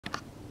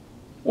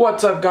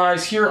What's up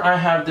guys, here I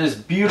have this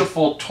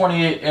beautiful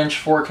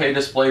 28-inch 4K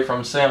display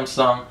from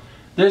Samsung.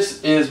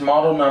 This is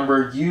model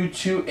number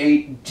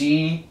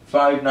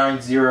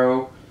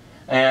U28D590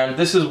 and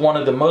this is one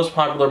of the most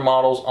popular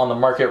models on the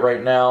market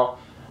right now,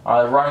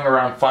 running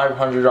around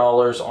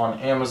 $500 on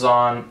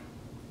Amazon.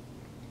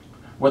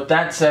 With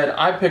that said,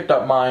 I picked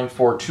up mine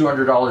for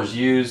 $200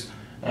 used,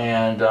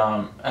 and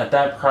at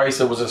that price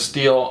it was a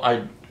steal.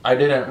 I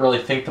didn't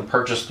really think the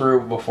purchase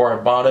through before I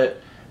bought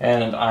it,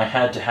 and I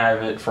had to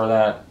have it for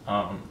that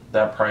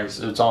that price.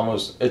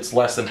 It's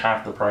less than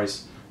half the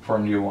price for a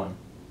new one.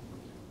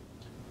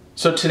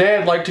 So today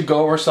I'd like to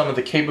go over some of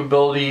the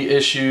capability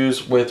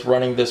issues with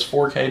running this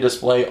 4K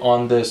display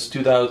on this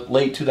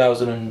late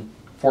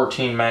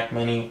 2014 Mac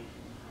Mini,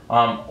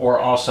 or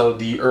also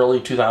the early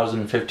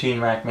 2015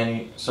 Mac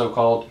Mini,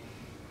 so-called.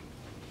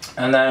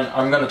 And then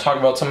I'm going to talk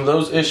about some of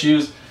those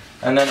issues,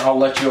 and then I'll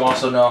let you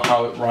also know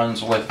how it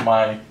runs with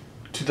my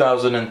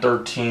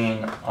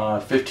 2013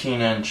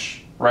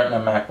 15-inch Retina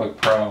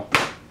MacBook Pro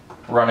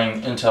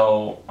running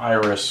Intel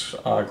Iris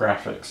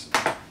graphics.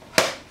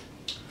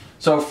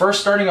 So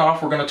first, starting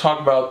off, we're going to talk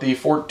about the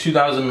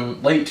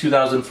late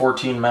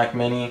 2014 Mac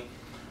Mini.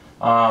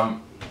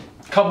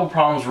 Couple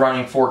problems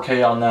running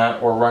 4K on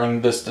that, or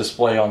running this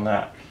display on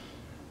that.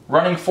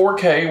 Running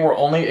 4K, we're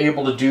only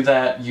able to do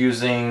that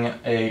using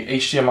a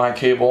HDMI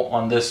cable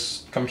on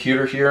this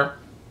computer here,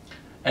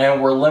 and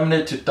we're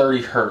limited to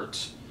 30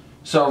 Hertz.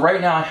 So right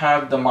now I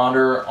have the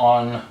monitor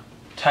on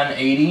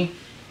 1080,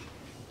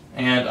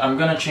 and I'm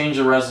going to change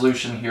the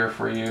resolution here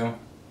for you.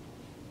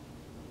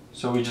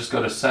 So we just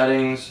go to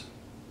settings.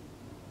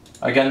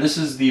 Again, this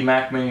is the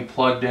Mac Mini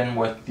plugged in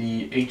with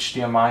the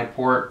HDMI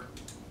port.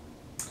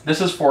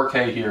 This is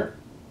 4K here.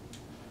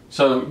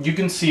 So you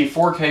can see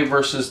 4K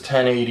versus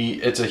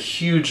 1080, it's a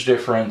huge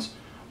difference.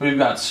 We've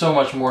got so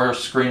much more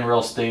screen real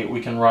estate. We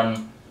can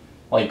run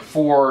like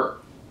four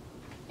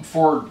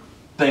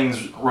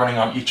things running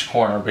on each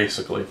corner,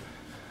 basically.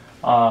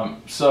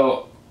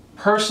 So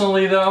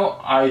personally though,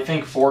 I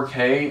think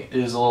 4K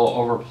is a little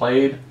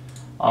overplayed.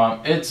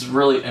 It's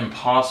really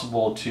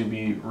impossible to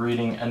be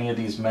reading any of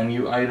these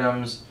menu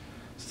items,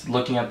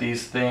 looking at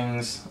these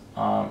things.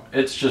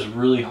 It's just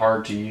really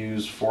hard to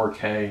use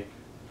 4K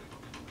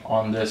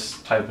on this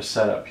type of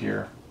setup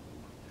here.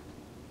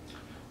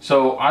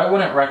 So I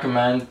wouldn't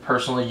recommend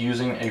personally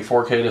using a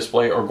 4K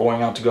display or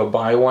going out to go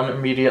buy one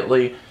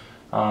immediately.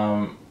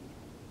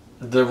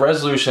 The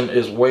resolution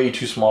is way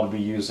too small to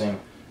be using.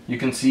 You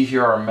can see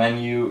here our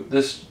menu.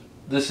 This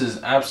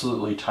is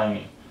absolutely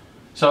tiny.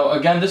 So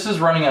again, this is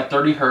running at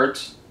 30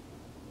 Hertz,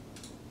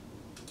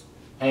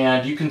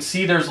 and you can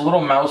see there's a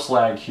little mouse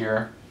lag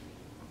here.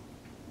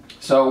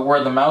 So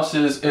where the mouse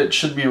is, it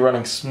should be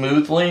running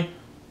smoothly.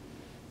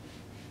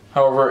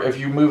 However, if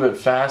you move it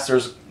fast,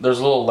 there's a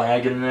little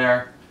lag in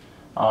there.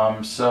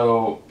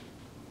 So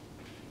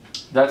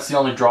that's the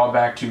only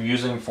drawback to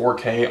using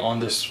 4K on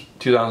this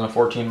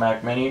 2014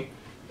 Mac Mini.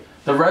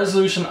 The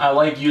resolution I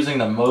like using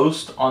the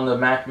most on the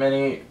Mac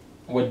Mini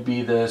would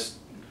be this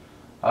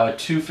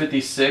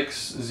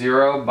 2560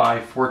 by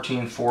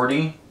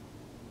 1440,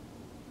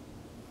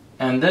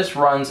 and this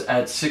runs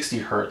at 60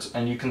 Hertz,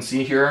 and you can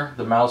see here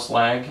the mouse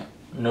lag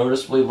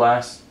noticeably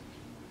less,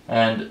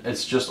 and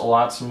it's just a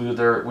lot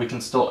smoother. We can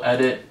still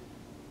edit,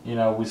 you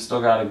know, we still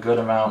got a good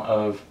amount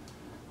of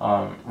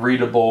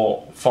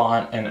readable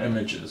font and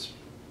images.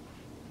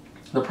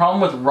 The problem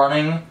with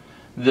running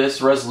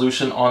this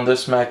resolution on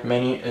this Mac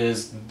Mini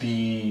is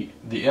the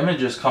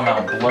images come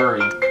out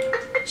blurry.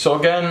 So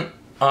again,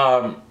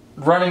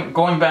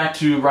 going back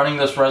to running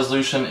this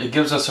resolution, it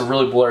gives us a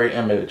really blurry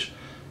image.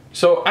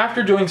 So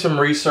after doing some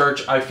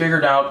research, I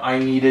figured out I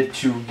needed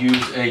to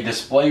use a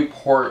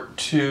DisplayPort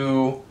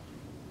 2,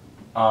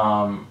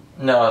 a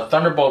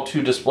Thunderbolt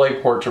 2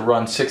 DisplayPort to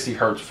run 60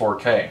 Hertz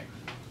 4K.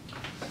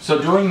 So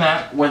doing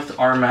that with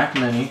our Mac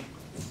Mini,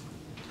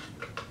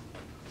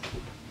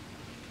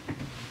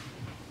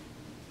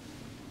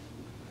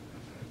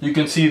 you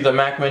can see the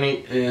Mac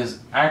Mini is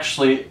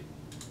actually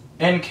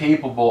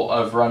incapable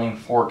of running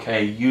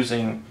 4K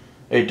using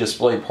a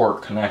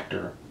DisplayPort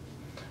connector,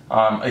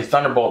 a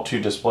Thunderbolt 2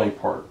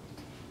 DisplayPort.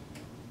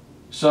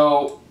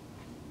 So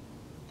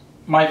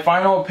my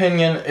final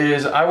opinion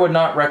is I would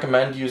not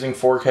recommend using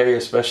 4K,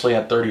 especially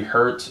at 30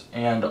 Hertz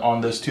and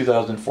on this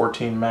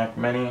 2014 Mac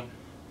Mini.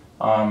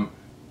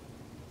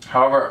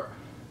 However,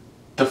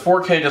 the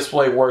 4K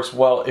display works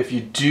well if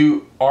you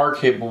are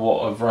capable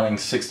of running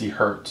 60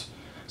 Hertz.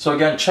 So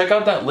again, check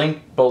out that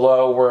link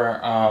below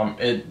where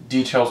it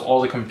details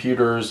all the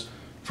computers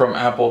from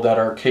Apple that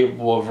are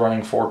capable of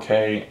running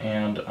 4K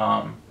and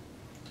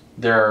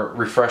their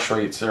refresh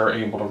rates they're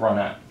able to run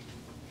at.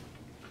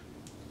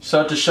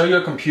 So to show you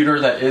a computer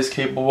that is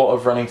capable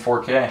of running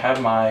 4K, I have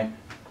my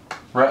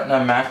Retina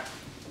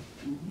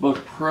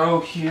MacBook Pro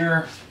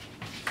here.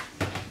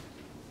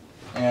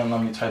 And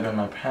let me type in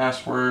my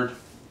password.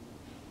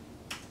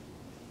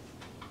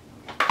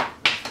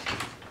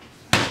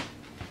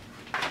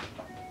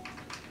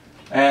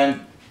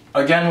 And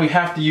again, we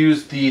have to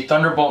use the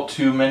Thunderbolt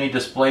 2 mini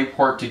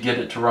DisplayPort to get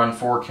it to run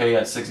 4K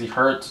at 60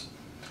 Hertz.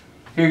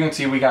 Here you can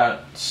see we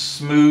got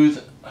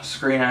smooth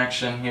screen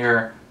action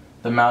here,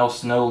 the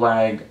mouse no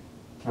lag,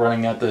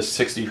 running at this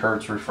 60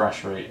 Hertz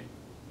refresh rate.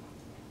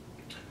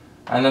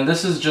 And then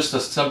this is just a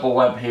simple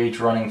web page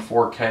running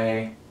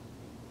 4K.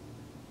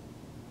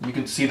 You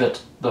can see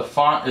that the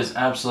font is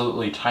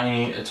absolutely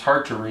tiny, it's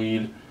hard to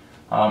read.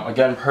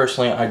 Again,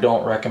 personally, I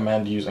don't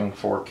recommend using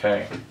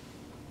 4K.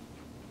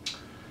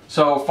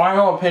 So,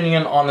 final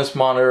opinion on this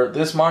monitor.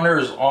 This monitor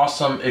is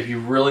awesome if you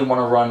really want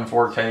to run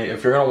 4K.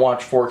 If you're going to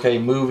watch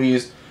 4K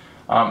movies,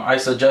 I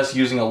suggest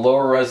using a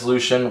lower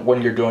resolution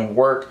when you're doing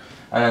work,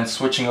 and then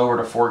switching over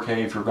to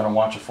 4K if you're going to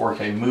watch a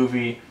 4K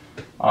movie.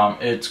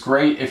 It's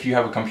great if you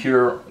have a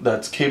computer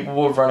that's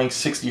capable of running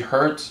 60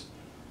 Hertz.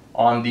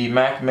 On the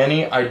Mac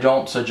Mini, I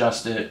don't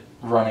suggest it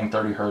running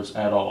 30 Hertz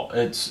at all.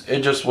 It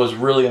just was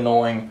really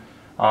annoying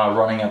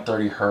running at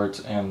 30 Hertz,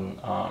 and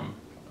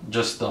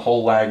just the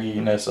whole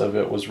lagginess of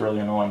it was really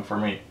annoying for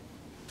me.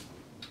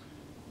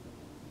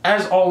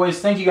 As always,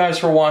 thank you guys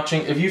for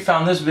watching. If you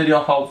found this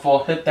video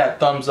helpful, hit that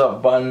thumbs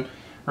up button.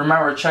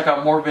 Remember to check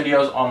out more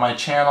videos on my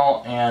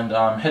channel,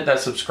 and hit that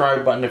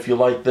subscribe button if you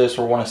like this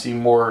or want to see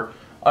more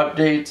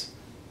updates.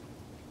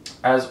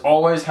 As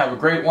always, have a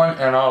great one,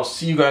 and I'll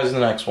see you guys in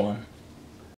the next one.